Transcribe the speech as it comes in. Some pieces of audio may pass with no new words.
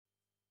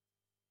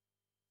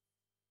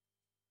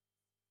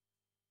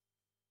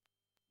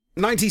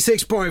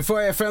96.4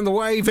 FM The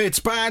Wave, it's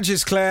Badge,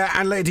 it's Claire,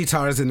 and Lady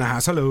Tara's in the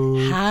house. Hello.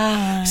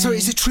 Hi. So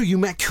is it true you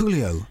met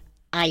Coolio?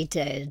 I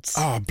did.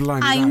 Oh,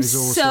 blimey, I'm that is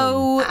awesome.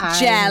 so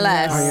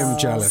jealous. I am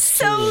jealous.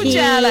 So He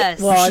jealous.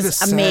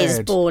 was have amazing,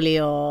 said.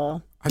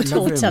 Bolio. I love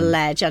Total him.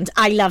 legend.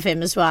 I love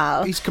him as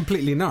well. He's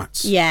completely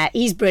nuts. Yeah,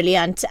 he's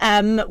brilliant.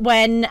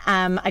 When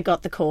I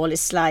got the call,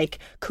 it's like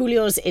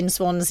Coolio's in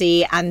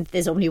Swansea and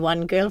there's only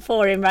one girl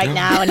for him right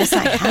now, and it's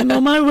like I'm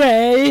on my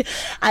way.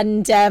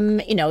 And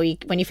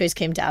when you first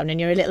came down, and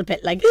you're a little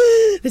bit like,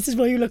 this is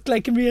what you look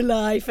like in real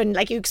life, and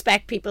like you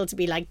expect people to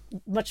be like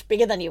much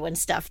bigger than you and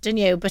stuff, don't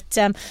you? But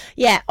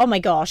yeah, oh my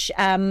gosh.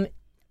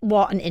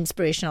 What an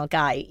inspirational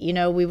guy. You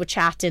know, we were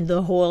chatting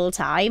the whole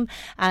time,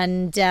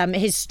 and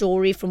his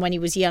story from when he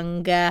was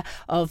younger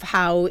of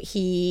how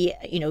he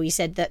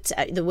said that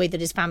the way that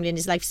his family and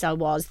his lifestyle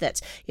was,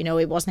 that,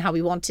 it wasn't how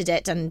he wanted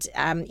it. And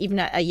even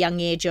at a young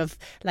age of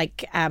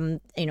 15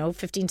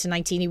 to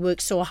 19, he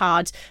worked so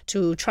hard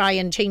to try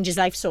and change his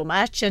life so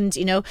much. And,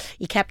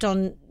 he kept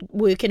on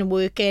working,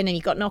 and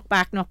he got knocked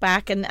back,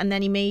 and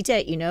then he made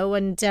it,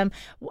 and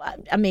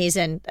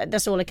amazing.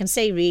 That's all I can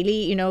say,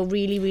 really,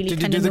 really Did you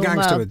kind do of the normal.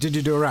 gangster? Did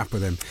you do a rap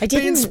with him? I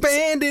didn't. Been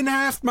spending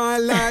half my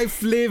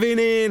life living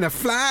in a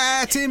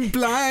flat in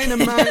Blind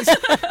and Mice.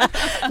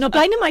 No,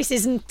 Blind and Mice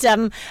isn't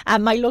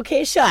my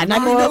location. I'm I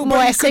more know,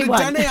 but you could SA1. have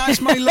done it.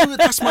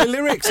 That's my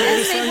lyrics.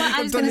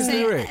 I was going to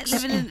say, lyrics.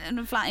 living in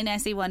a flat in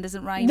SA1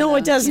 doesn't rhyme. No, though,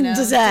 it doesn't,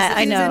 does it?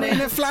 I know. Living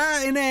in a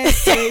flat in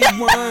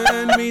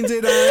SA1 means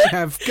that I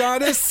have got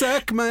to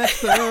suck my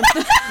thumb.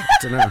 I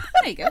don't know.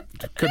 There you go.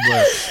 Could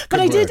work. But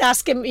I did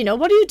ask him,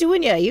 what are you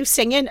doing here? Are you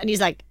singing? And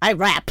he's like, I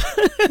rap.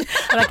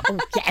 I'm like, oh,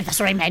 yeah, that's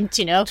what I meant, Got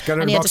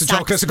And a he had box a of sax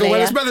chocolates and go, well,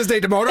 player. it's Mother's Day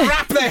tomorrow.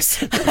 Wrap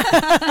this.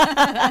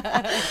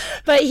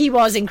 But he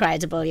was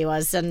incredible, he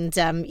was. And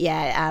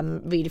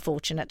really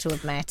fortunate to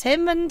have met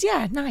him. And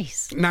yeah,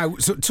 nice. Now,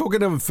 so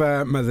talking of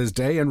Mother's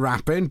Day and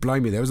rapping,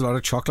 blimey, there was a lot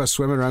of chocolate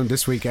swimming around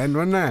this weekend,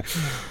 wasn't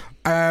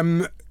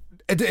there?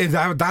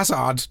 That's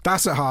hard.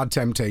 That's a hard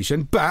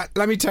temptation. But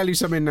let me tell you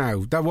something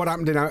now. That what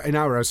happened in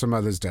our house on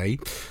Mother's Day.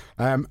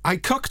 I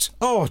cooked.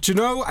 Oh, do you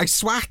know? I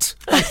swat.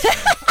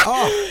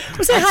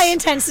 Was it high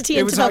intensity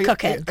interval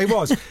cooking? It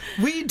was.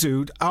 We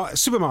do a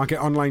supermarket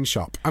online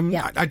shop. I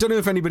don't know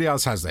if anybody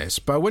else has this,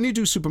 but when you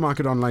do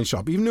supermarket online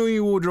shop, even though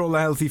you order all the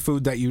healthy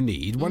food that you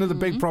need, one of the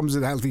big problems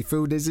with healthy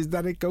food is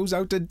that it goes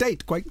out of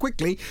date quite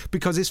quickly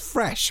because it's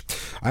fresh.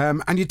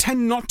 And you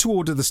tend not to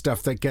order the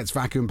stuff that gets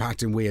vacuum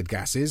packed in weird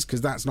gases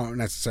because that's not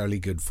necessarily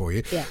good for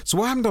you. Yeah. So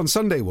what happened on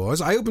Sunday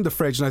was I opened the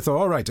fridge and I thought,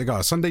 all right, I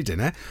got a Sunday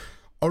dinner.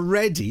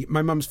 Already,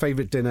 my mum's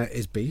favourite dinner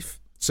is beef.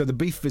 So the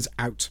beef is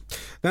out.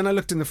 Then I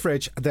looked in the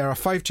fridge. There are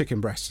 5 chicken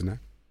breasts in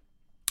there.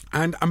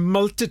 And a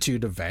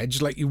multitude of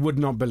veg, like you would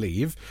not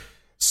believe.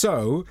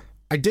 So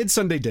I did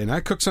Sunday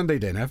dinner, cooked Sunday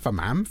dinner for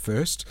Mam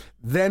first.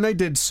 Then I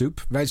did soup,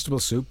 vegetable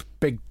soup,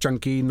 big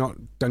chunky, not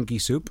dunky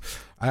soup,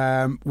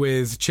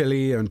 with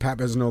chilli and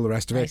peppers and all the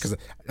rest of it. Because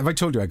have I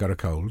told you I got a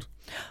cold?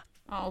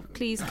 Oh,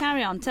 please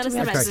carry on. Tell us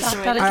the rest of the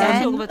story. that Let's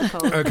again? talk about the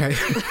cold. Okay.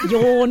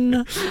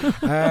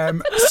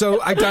 Yawn.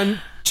 So I done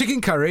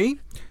chicken curry,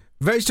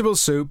 vegetable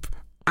soup,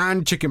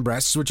 and chicken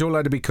breasts, which all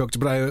had to be cooked.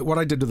 But what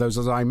I did with those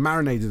was I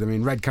marinated them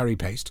in red curry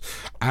paste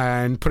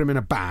and put them in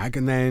a bag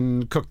and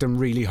then cooked them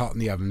really hot in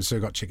the oven. So I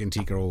got chicken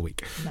tikka all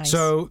week. Nice.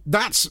 So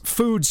that's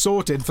food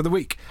sorted for the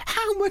week.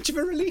 How much of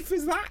a relief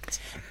is that?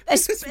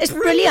 It's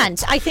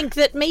brilliant. I think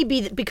that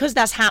maybe because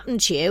that's happened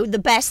to you, the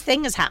best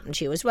thing has happened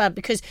to you as well,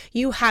 because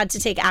you had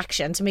to take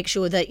action to make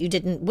sure that you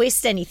didn't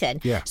waste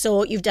anything. Yeah.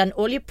 So you've done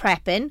all your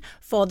prepping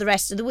for the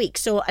rest of the week.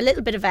 So a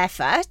little bit of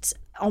effort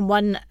on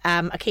one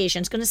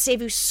occasion is going to save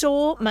you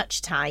so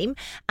much time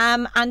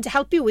and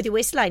help you with your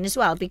waistline as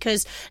well,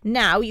 because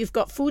now you've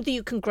got food that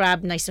you can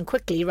grab nice and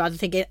quickly rather than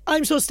thinking,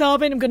 I'm so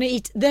starving, I'm going to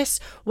eat this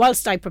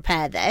whilst I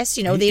prepare this.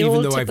 They're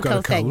all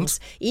typical things.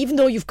 Even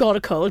though you've got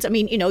a cold, I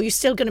mean, you're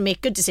still going to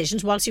make good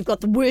decisions whilst you've got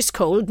the worst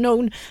cold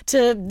known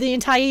to the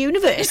entire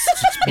universe.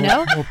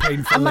 More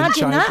painful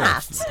Imagine than that.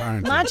 childbirth,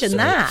 apparently. Imagine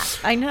that.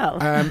 I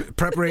know.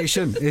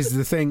 Preparation is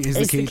the thing, is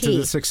the key to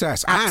the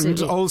success.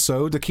 Absolutely. And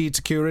also the key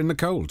to curing the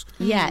cold.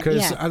 Yeah,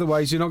 because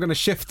otherwise you're not going to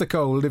shift the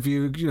cold if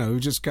you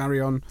just carry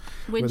on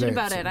with Whinging it.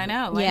 about it, I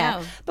know.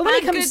 But when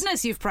it Thank comes,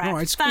 goodness you've prepped. No,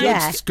 it's Thank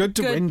good. It's good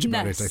to whinge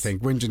about it, goodness. I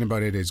think. Whinging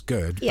about it is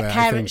good. yeah, but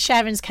I think,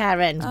 Sharon's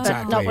Karen, but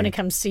Exactly. not when it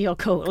comes to your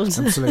cold.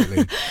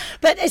 absolutely.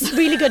 But it's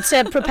really good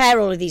to prepare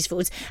all of these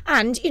foods.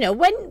 And,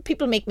 when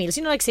people make meals,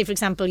 like, say, for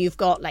example, you've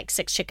got like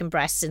 6 chicken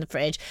breasts in the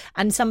fridge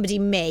and somebody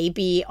may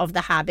be of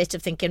the habit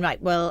of thinking,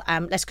 right, well,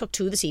 let's cook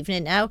 2 this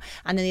evening now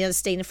and then the others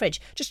stay in the fridge.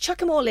 Just chuck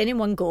them all in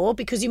one go,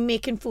 because you're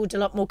making food a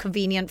lot more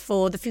convenient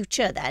for the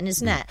future then,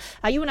 isn't it?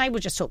 You and I were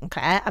just talking,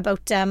 Claire,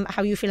 about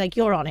how you feel like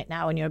you're on it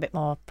now and you're a bit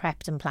more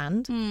prepped and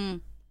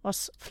planned.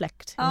 What's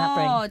flicked in that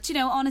brain? Oh, do you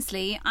know,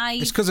 honestly,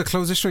 It's because the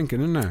clothes are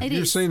shrinking, isn't it? It You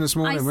were is. saying this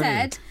morning, I weren't you?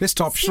 said, This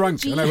top skin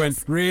shrunk. And I went,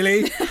 jeans.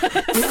 really?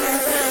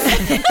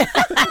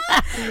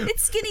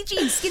 It's skinny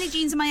jeans. Skinny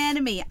jeans are my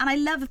enemy. And I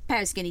love a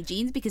pair of skinny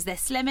jeans because they're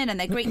slimming and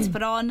they're great to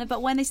put on.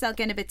 But when they start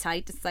getting a bit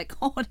tight, it's like,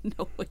 oh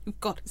no, you've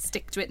got to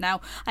stick to it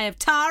now. I have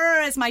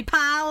Tara as my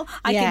pal.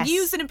 I can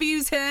use and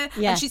abuse her.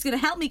 And she's going to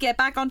help me get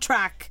back on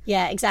track.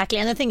 Yeah, exactly.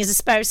 And the thing is, a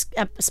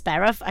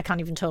sparrow, I can't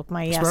even talk,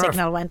 my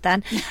signal went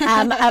then.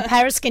 A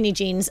pair of skinny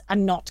jeans are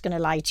not going to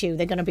lie to you.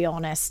 They're going to be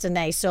honest. And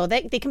they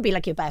can be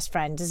like your best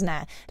friend, isn't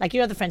it? Like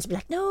your other friends will be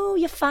like, no,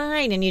 you're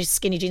fine. And your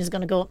skinny jeans are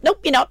going to go,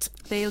 nope, you're not.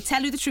 They'll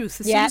tell you the truth.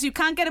 As soon as you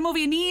can't get them over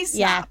your knees,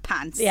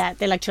 pants. Yeah,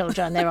 they're like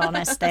children. They're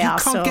honest. They are.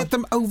 You can't get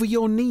them over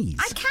your knees.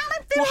 I can't.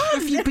 What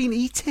have you been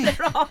eating?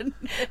 They're on.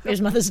 It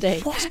was Mother's Day.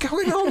 What's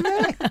going on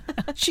there?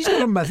 She's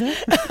not a mother.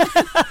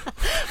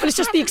 Well, it's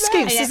just the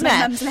excuse, isn't it?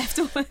 Mum's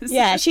leftovers.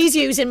 Yeah, she's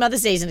using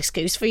Mother's Day as an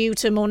excuse for you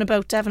to moan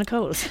about having a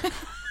cold.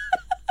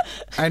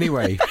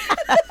 Anyway.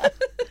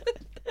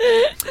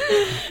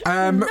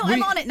 I'm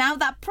on it now.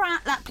 That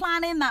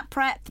planning, that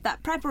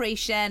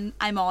preparation,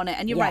 I'm on it.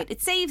 And you're right.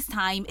 It saves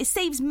time. It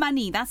saves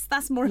money.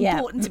 That's more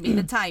important to me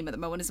than time at the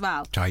moment as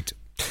well. Tight.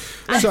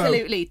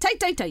 Absolutely. Tight.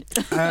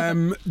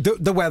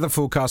 The weather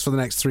forecast for the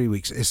next 3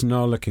 weeks is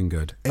not looking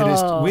good.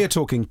 We're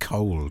talking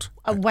cold.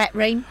 Wet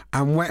rain.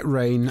 And wet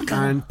rain.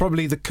 And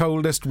probably the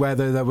coldest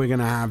weather that we're going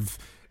to have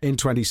in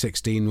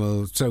 2016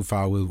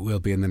 will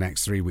be in the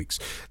next 3 weeks.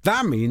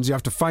 That means you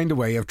have to find a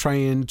way of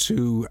trying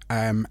to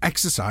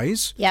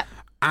exercise. Yep.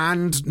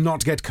 And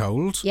not get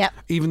cold. Yep.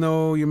 Even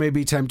though you may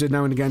be tempted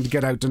now and again to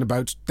get out and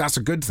about, that's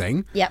a good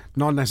thing. Yep.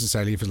 Not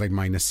necessarily if it's like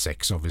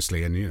 -6,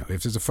 obviously, and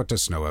if there's a foot of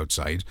snow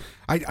outside.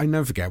 I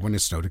never forget when it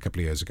snowed a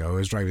couple of years ago. I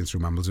was driving through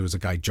Mumbles. There was a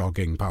guy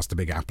jogging past a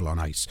big apple on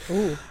ice.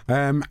 Ooh.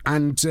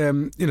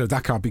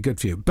 That can't be good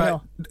for you.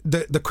 But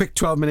the quick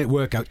 12-minute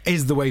workout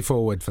is the way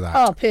forward for that.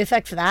 Oh,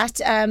 perfect for that.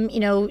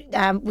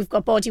 We've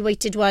got body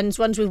weighted ones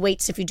with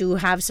weights if you do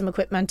have some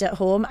equipment at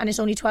home, and it's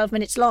only 12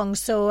 minutes long.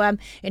 So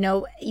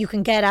you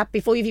can get up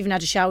before you've even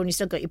had a shower and you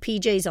still got your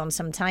PJs on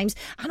sometimes.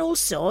 And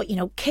also,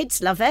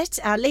 kids love it.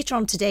 Later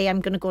on today,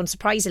 I'm going to go and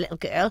surprise a little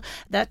girl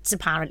that's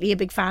apparently a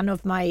big fan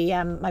of my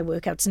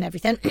workouts and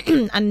everything.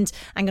 And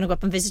I'm going to go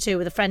up and visit her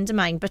with a friend of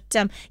mine. But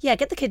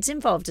get the kids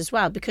involved as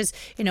well, because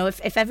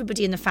if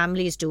everybody in the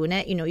family is doing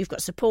it, you've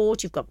got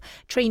support, you've got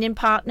training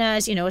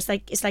partners.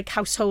 It's like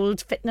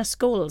household fitness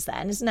goals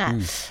then, isn't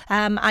it?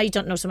 I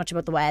don't know so much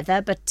about the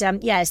weather, but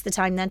it's the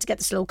time then to get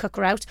the slow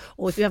cooker out,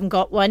 or if you haven't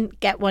got one,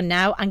 get one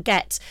now, and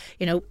get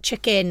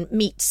chicken,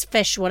 meats,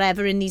 fish,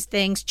 whatever in these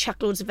things.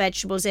 Chuck loads of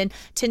vegetables in,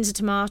 tins of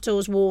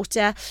tomatoes,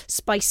 water,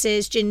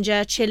 spices,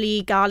 ginger,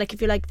 chilli, garlic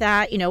if you like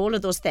that, all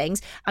of those things,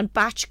 and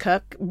batch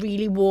cook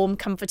really warm,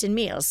 comforting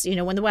meals.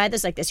 When the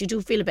weather's like this, you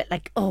do feel a bit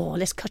like,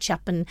 let's catch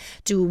up and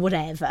do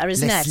whatever,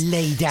 isn't it? Let's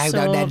lay down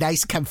on a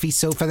nice comfy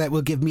sofa that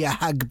will give me a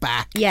hug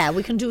back. Yeah,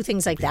 we can do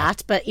things like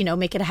that, but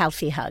make it a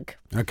healthy hug.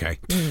 Okay.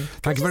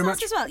 Thank you very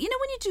much. As well, when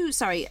you do,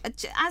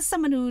 as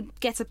someone who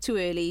gets up too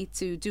early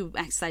to do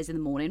exercise in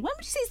the morning, when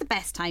would you say is the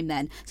best time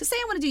then? So say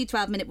I want to do a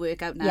 12-minute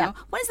workout now. Yeah.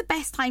 When is the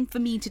best time for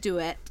me to do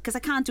it? Because I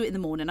can't do it in the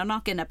morning. I'm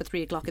not getting up at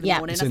 3 o'clock in the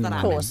morning. It's in the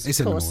morning. It's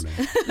in the morning.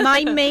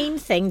 My main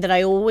thing that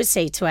I always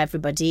say to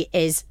everybody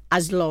is,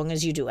 as long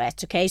as you do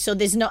it, okay? So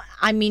there's not,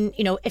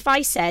 if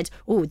I said,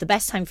 the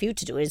best time for you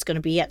to do it is going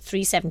to be at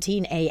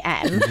 3:17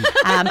 a.m.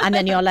 And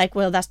then you're like,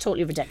 well, that's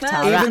totally ridiculous.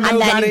 Even though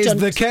that is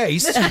the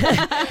case.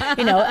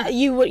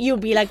 You'll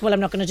be like, well,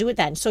 I'm not going to do it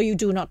then. So you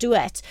do not do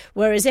it.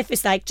 Whereas if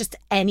it's like just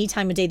any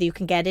time of day that you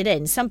can get it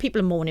in, some people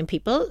are morning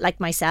people,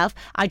 like myself.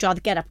 I'd rather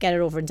get up, get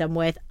it over and done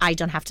with. I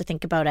don't have to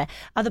think about it.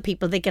 Other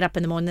people, they get up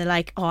in the morning, they're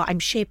like, I'm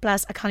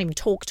shapeless. I can't even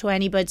talk to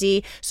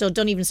anybody. So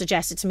don't even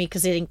suggest it to me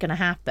because it ain't going to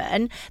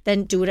happen.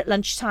 Then do it at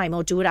lunchtime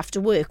or do it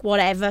after work,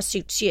 whatever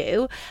suits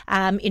you.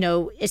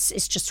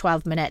 It's just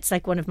 12 minutes.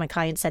 Like one of my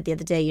clients said the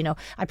other day,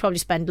 I probably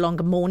spend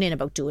longer moaning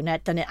about doing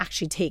it than it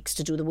actually takes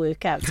to do the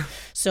workout.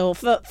 So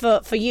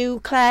for you,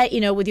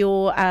 Claire, with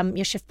your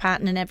shift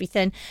pattern and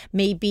everything,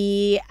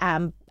 maybe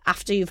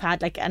after you've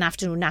had like an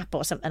afternoon nap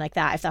or something like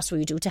that, if that's what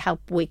you do to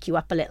help wake you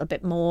up a little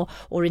bit more,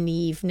 or in the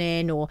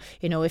evening, or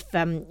if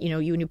you and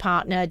your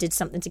partner did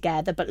something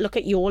together. But look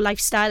at your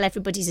lifestyle.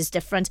 Everybody's is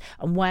different,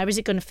 and where is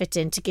it going to fit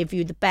in to give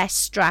you the best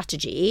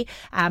strategy,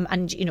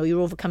 and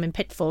you're overcoming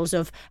pitfalls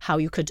of how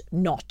you could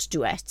not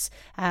do it,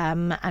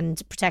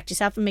 and protect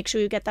yourself and make sure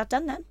you get that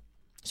done then.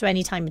 So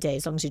any time of day,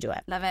 as long as you do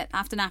it. Love it.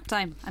 After nap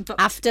time. I'm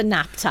booked. After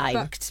nap time.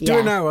 Booked. Do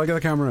it now. I'll get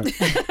the camera.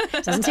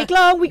 Doesn't take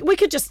long. We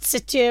could just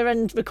sit here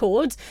and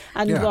record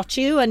and watch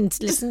you and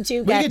listen to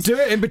you. We could do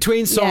it in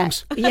between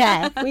songs.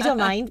 Yeah, we don't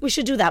mind. We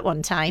should do that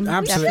one time.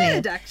 Absolutely. We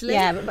should, actually.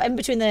 Yeah, in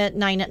between the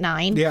 9 at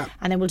 9. Yeah.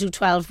 And then we'll do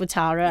 12 with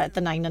Tara at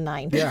the 9 and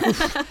 9. Yeah.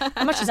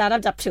 How much does that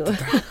add up to?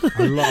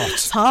 A lot.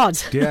 It's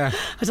hard. Yeah.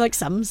 I'd like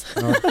sums.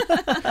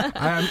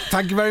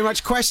 Thank you very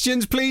much.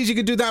 Questions, please. You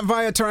can do that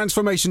via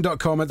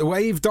transformation.com at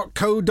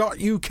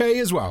thewave.co.uk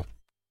as well.